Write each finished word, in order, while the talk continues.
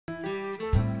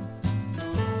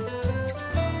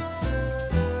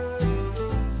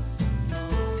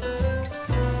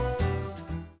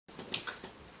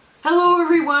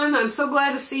everyone, I'm so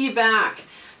glad to see you back.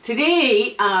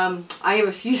 Today I have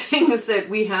a few things that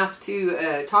we have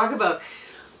to talk about.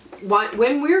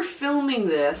 When we're filming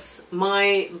this,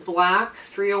 my black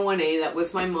 301A, that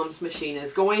was my mom's machine,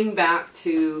 is going back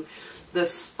to the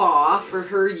spa for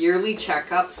her yearly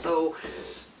checkup, so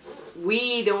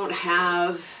we don't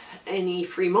have any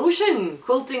free motion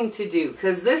quilting to do,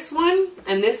 because this one,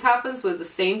 and this happens with the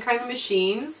same kind of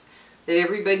machines that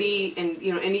everybody, and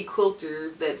you know, any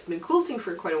quilter that's been quilting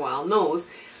for quite a while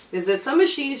knows, is that some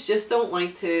machines just don't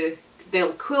like to,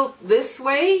 they'll quilt this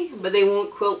way, but they won't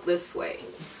quilt this way.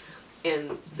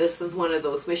 And this is one of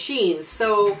those machines.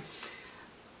 So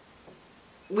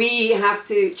we have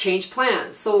to change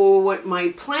plans. So what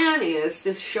my plan is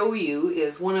to show you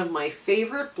is one of my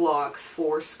favorite blocks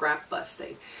for scrap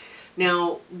busting.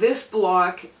 Now, this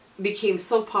block became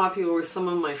so popular with some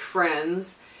of my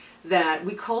friends that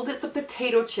we called it the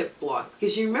potato chip block.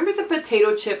 Because you remember the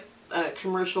potato chip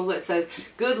commercial that says,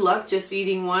 good luck just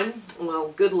eating one? Well,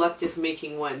 good luck just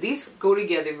making one. These go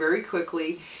together very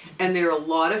quickly and they're a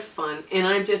lot of fun. And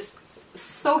I'm just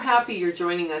so happy you're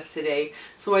joining us today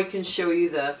so I can show you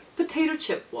the potato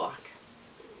chip block.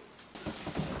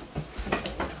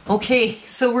 Okay,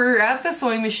 so we're at the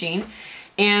sewing machine.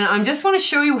 And I just want to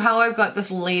show you how I've got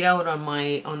this laid out on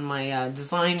my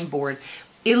design board.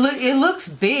 It looks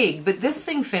big, but this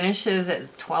thing finishes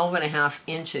at 12.5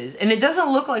 inches. And it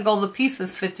doesn't look like all the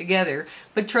pieces fit together,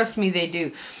 but trust me, they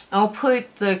do. I'll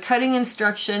put the cutting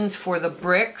instructions for the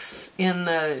bricks in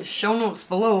the show notes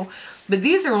below, but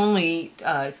these are only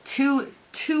 2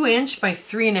 inch by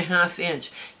 3.5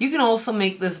 inch. You can also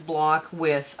make this block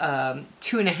with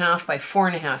 2.5 by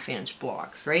 4.5 inch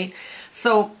blocks, right?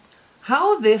 So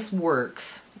how this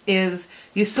works is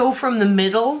you sew from the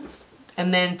middle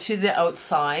and then to the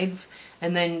outsides,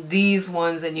 and then these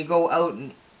ones, and you go out,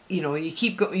 and you know, you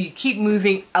keep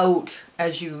moving out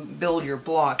as you build your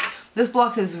block. This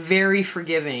block is very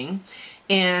forgiving,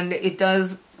 and it's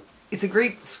a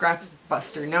great scrap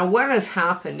buster. Now, what has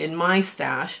happened in my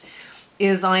stash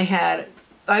is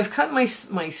I've cut my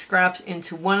scraps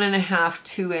into 1.5,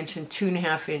 2 inch, and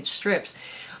 2.5 inch strips.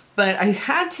 But I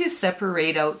had to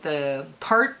separate out the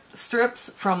part strips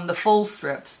from the full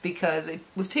strips because it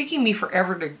was taking me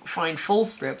forever to find full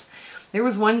strips. There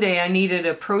was one day I needed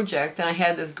a project and I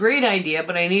had this great idea,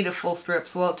 but I needed full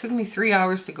strips. Well, it took me 3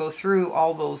 hours to go through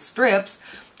all those strips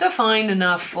to find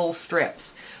enough full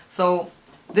strips. So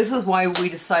this is why we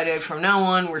decided from now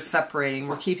on we're separating,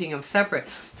 we're keeping them separate.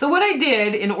 So what I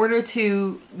did in order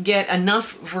to get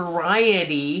enough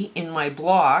variety in my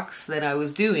blocks that I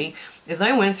was doing is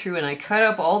I went through and I cut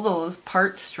up all those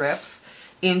part strips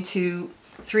into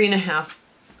 3.5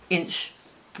 inch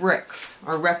bricks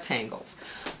or rectangles.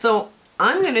 So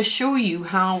I'm going to show you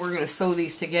how we're going to sew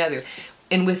these together.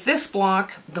 And with this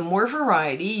block, the more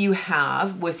variety you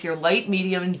have with your light,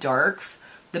 medium, and darks,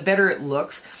 the better it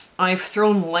looks. I've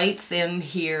thrown lights in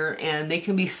here and they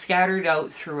can be scattered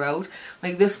out throughout.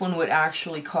 Like this one would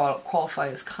actually qualify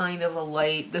as kind of a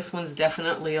light. This one's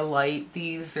definitely a light.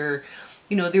 These are,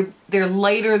 you know, they're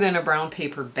lighter than a brown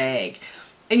paper bag.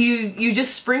 And you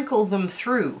just sprinkle them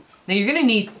through. Now you're going to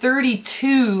need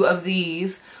 32 of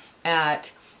these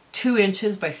at 2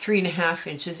 inches by 3.5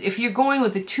 inches. If you're going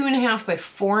with a 2.5 by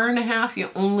 4.5, you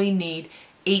only need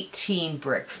 18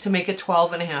 bricks to make a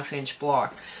 12.5 inch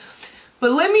block.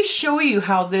 But let me show you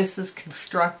how this is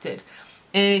constructed.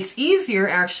 And it's easier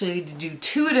actually to do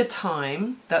 2 at a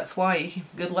time. That's why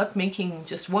good luck making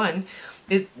just one.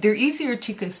 They're easier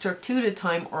to construct 2 at a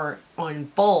time or on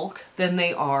bulk than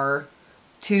they are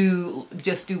to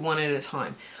just do 1 at a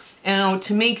time. Now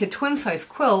to make a twin size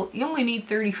quilt, you only need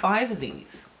 35 of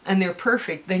these. And they're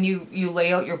perfect. Then you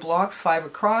lay out your blocks 5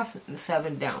 across and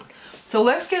 7 down. So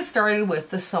let's get started with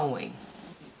the sewing.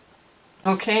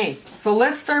 Okay, so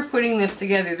let's start putting this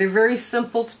together. They're very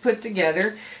simple to put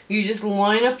together. You just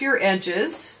line up your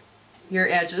edges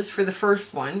for the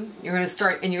first one. You're going to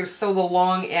start and you're going to sew the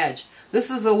long edge.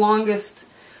 This is the longest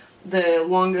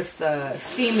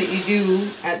seam that you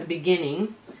do at the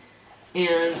beginning,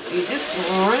 and you just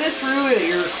run it through at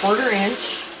your 1/4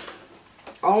 inch.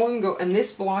 And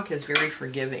this block is very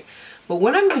forgiving. But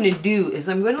what I'm going to do is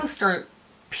I'm going to start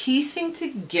piecing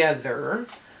together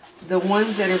the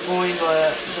ones that are going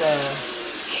the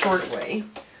short way.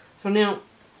 So now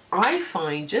I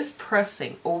find just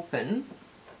pressing open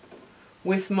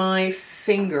with my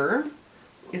finger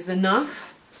is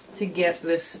enough to get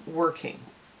this working.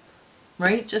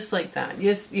 Right? Just like that.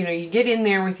 Just, you know, you get in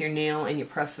there with your nail and you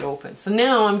press it open. So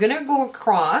now I'm going to go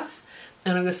across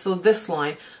and I'm going to sew this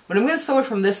line, but I'm going to sew it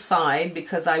from this side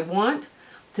because I want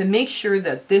to make sure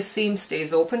that this seam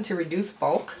stays open to reduce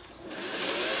bulk.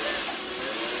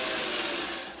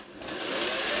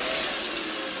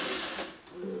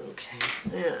 Okay,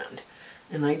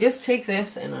 and I just take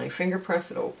this and I finger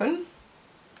press it open.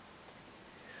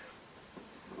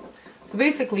 So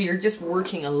basically you're just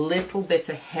working a little bit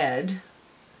ahead.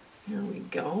 Here we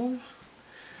go.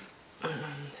 And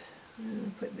I'm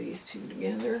going to put these two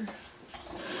together.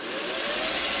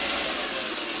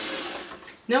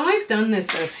 Now I've done this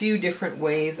a few different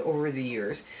ways over the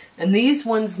years, and these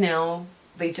ones now,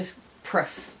 they just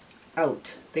press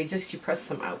out. You press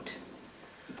them out.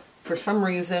 For some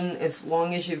reason, as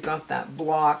long as you've got that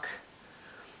block.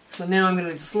 So now I'm going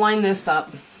to just line this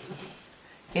up,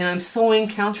 and I'm sewing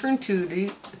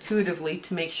counterintuitively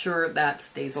to make sure that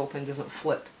stays open, doesn't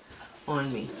flip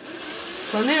on me.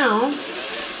 So now,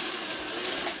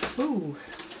 ooh,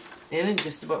 and it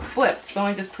just about flipped, so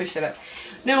I just push it up.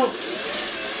 Now,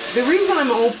 the reason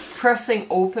I'm pressing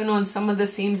open on some of the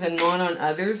seams and not on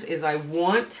others is I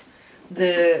want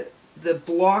the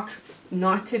block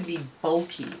not to be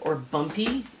bulky or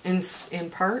bumpy in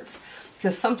parts,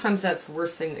 because sometimes that's the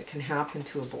worst thing that can happen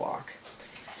to a block.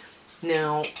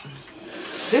 Now,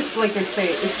 this, like I say,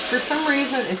 it's for some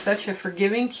reason it's such a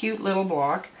forgiving, cute little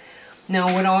block. Now,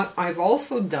 what I've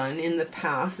also done in the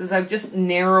past is I've just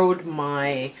narrowed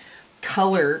my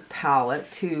color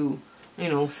palette to, you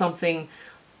know, something,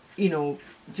 you know,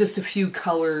 just a few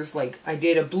colors. Like I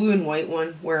did a blue and white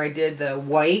one where I did the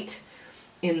white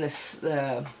in this,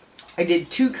 I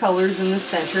did two colors in the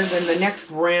center, then the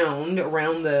next round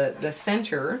around the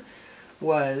center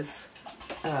was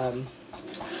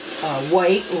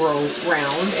white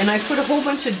round, and I put a whole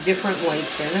bunch of different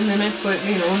whites in, and then I put,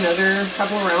 you know, another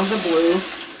couple of rounds of blue.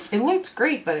 It looked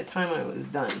great by the time I was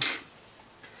done.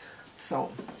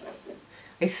 So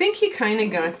I think you kind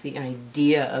of got the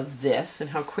idea of this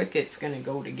and how quick it's going to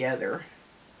go together.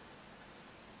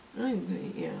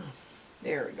 Yeah,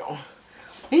 there we go.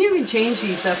 And you can change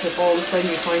these up if all of a sudden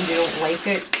you find you don't like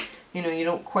it. You know, you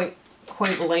don't quite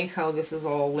like how this is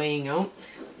all laying out.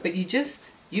 But you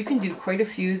can do quite a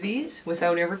few of these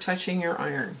without ever touching your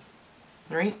iron.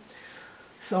 Right?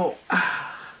 So,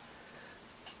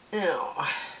 now,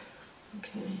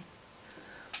 okay.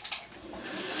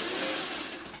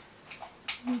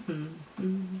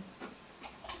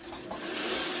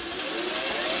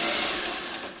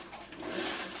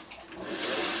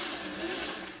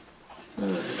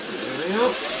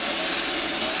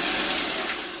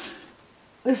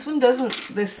 This one doesn't,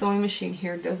 this sewing machine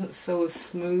here doesn't sew as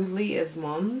smoothly as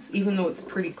Mom's, even though it's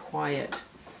pretty quiet.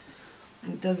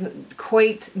 It doesn't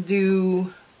quite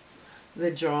do the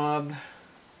job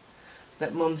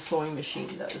that Mom's sewing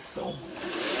machine does, so.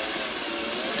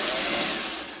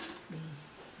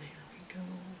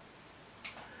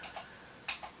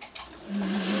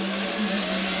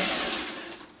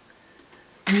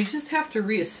 You just have to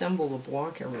reassemble the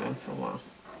block every once in a while.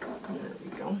 There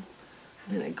we go.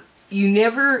 And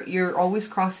you're always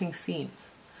crossing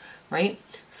seams, right?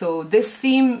 So this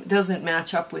seam doesn't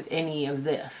match up with any of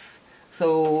this.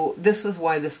 So this is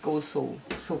why this goes so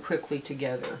quickly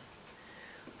together.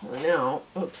 Well, now,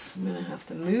 oops, I'm gonna have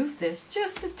to move this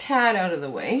just a tad out of the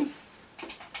way.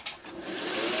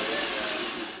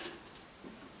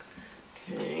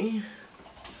 Okay.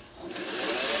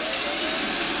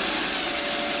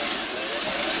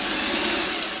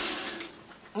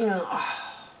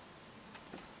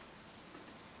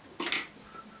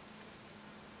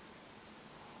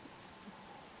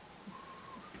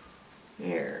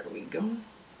 There we go.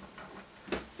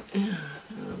 And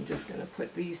I'm just going to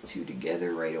put these two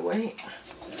together right away.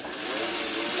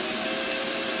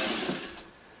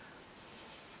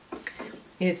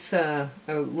 It's a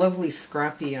lovely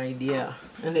scrappy idea,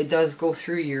 and it does go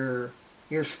through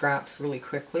your scraps really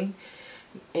quickly.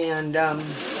 And let's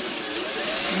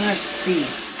see.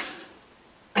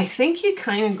 I think you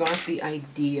kind of got the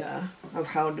idea of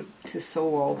how to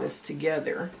sew all this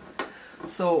together.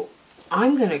 So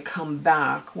I'm going to come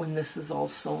back when this is all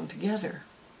sewn together.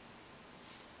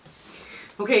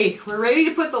 Okay, we're ready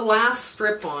to put the last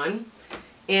strip on.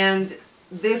 And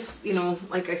this, you know,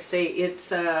 like I say, it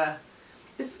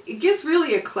gets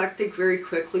really eclectic very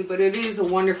quickly, but it is a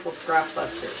wonderful scrap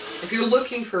buster. If you're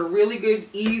looking for a really good,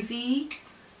 easy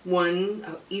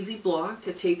easy block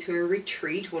to take to a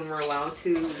retreat when we're allowed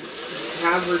to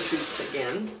have retreats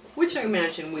again, which I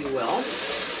imagine we will.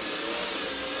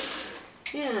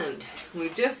 And we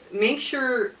just make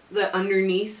sure the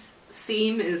underneath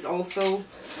seam is also,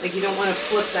 like, you don't want to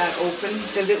flip that open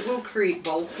because it will create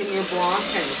bulk in your block,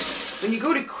 and when you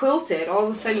go to quilt it, all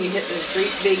of a sudden you hit this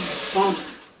great big bump,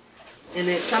 and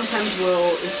it sometimes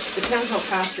will, it depends how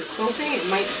fast you're quilting, it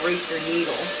might break your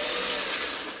needle.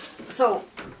 So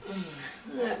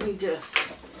let me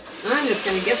I'm just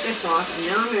going to get this off, and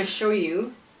now I'm going to show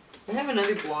you I have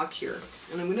another block here,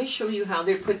 and I'm going to show you how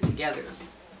they're put together.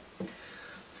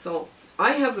 So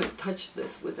I haven't touched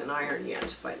this with an iron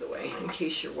yet, by the way, in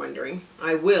case you're wondering.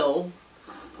 I will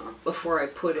before I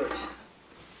put it.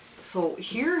 So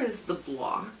here is the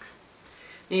block.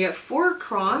 Now you got 4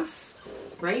 across,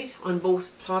 right, on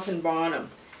both top and bottom.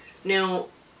 Now,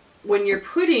 when you're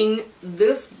putting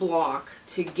this block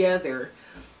together,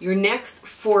 your next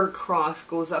 4 across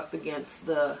goes up against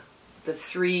the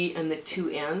 3 and the 2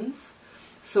 ends.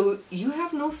 So you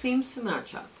have no seams to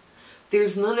match up.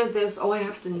 There's none of this, oh, I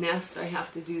have to nest, I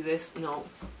have to do this. No,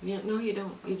 yeah, no, you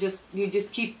don't. You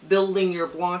just keep building your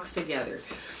blocks together.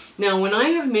 Now, when I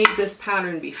have made this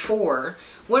pattern before,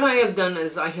 what I have done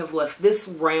is I have left this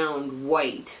round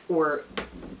white, or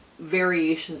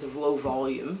variations of low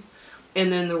volume,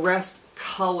 and then the rest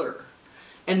color.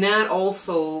 And that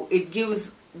also, it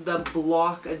gives the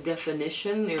block a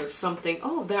definition. There's something,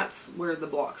 oh, that's where the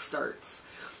block starts.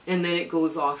 And then it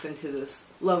goes off into this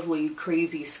lovely,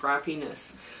 crazy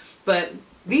scrappiness. But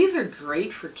these are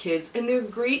great for kids, and they're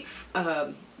great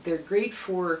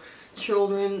for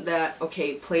children that,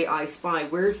 okay, play I Spy.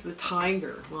 Where's the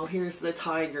tiger? Well, here's the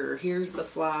tiger. Here's the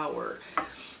flower.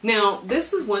 Now,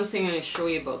 this is one thing I'm going to show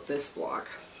you about this block.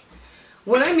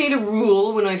 What I made a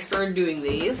rule when I started doing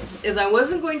these is I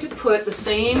wasn't going to put the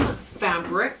same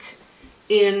fabric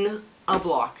in a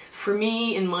block. For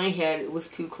me, in my head, it was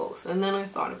too close. And then I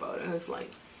thought about it. I was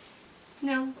like,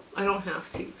 no, I don't have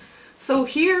to. So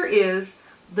here is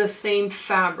the same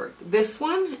fabric. This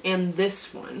one and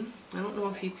this one. I don't know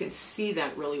if you can see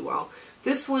that really well.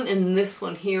 This one and this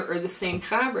one here are the same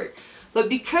fabric. But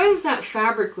because that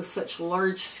fabric was such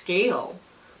large scale,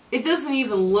 it doesn't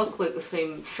even look like the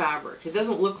same fabric. It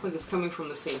doesn't look like it's coming from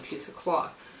the same piece of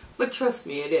cloth. But trust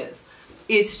me, it is.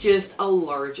 It's just a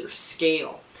larger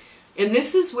scale. And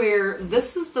this is where,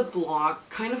 this is the block,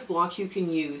 kind of block you can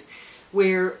use,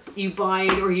 where you buy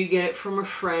it or you get it from a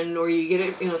friend, or you get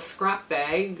it in a scrap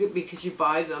bag because you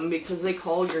buy them because they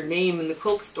call your name in the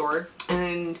quilt store,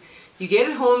 and you get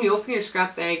it home, you open your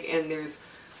scrap bag, and there's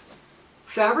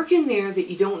fabric in there that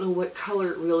you don't know what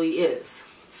color it really is.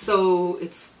 So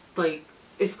it's like,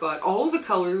 it's got all the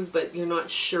colors, but you're not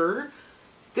sure.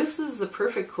 This is the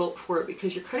perfect quilt for it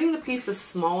because you're cutting the pieces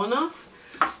small enough,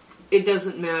 it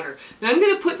doesn't matter. Now I'm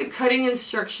going to put the cutting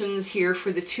instructions here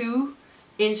for the 2"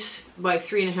 by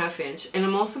 3.5 inch, and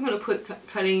I'm also going to put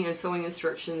cutting and sewing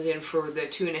instructions in for the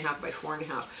 2.5 by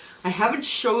 4.5. I haven't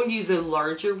shown you the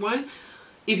larger one.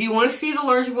 If you want to see the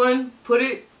larger one, put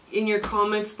it in your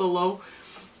comments below.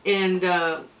 And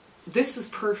this is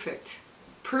perfect.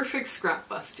 Perfect scrap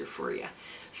buster for you.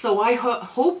 So I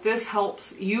hope this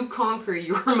helps you conquer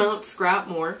your Mount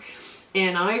Scrapmore.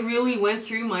 And I really went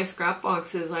through my scrap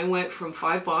boxes. I went from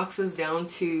 5 boxes down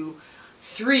to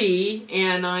 3,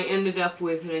 and I ended up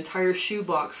with an entire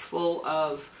shoebox full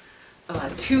of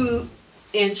 2"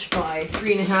 by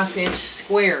 3.5 inch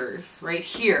squares right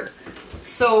here.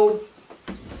 So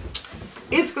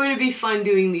it's going to be fun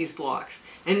doing these blocks.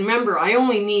 And remember, I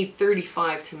only need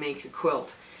 35 to make a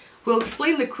quilt. We'll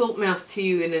explain the quilt math to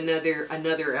you in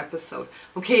another episode.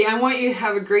 Okay, I want you to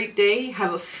have a great day,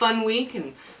 have a fun week,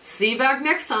 and see you back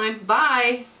next time.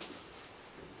 Bye!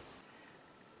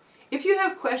 If you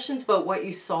have questions about what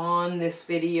you saw on this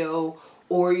video,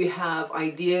 or you have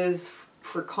ideas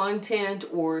for content,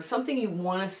 or something you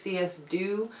want to see us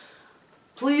do,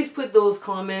 please put those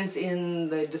comments in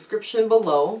the description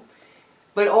below.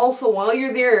 But also, while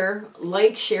you're there,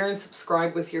 like, share, and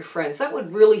subscribe with your friends. That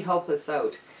would really help us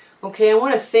out. Okay, I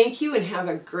want to thank you and have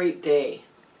a great day.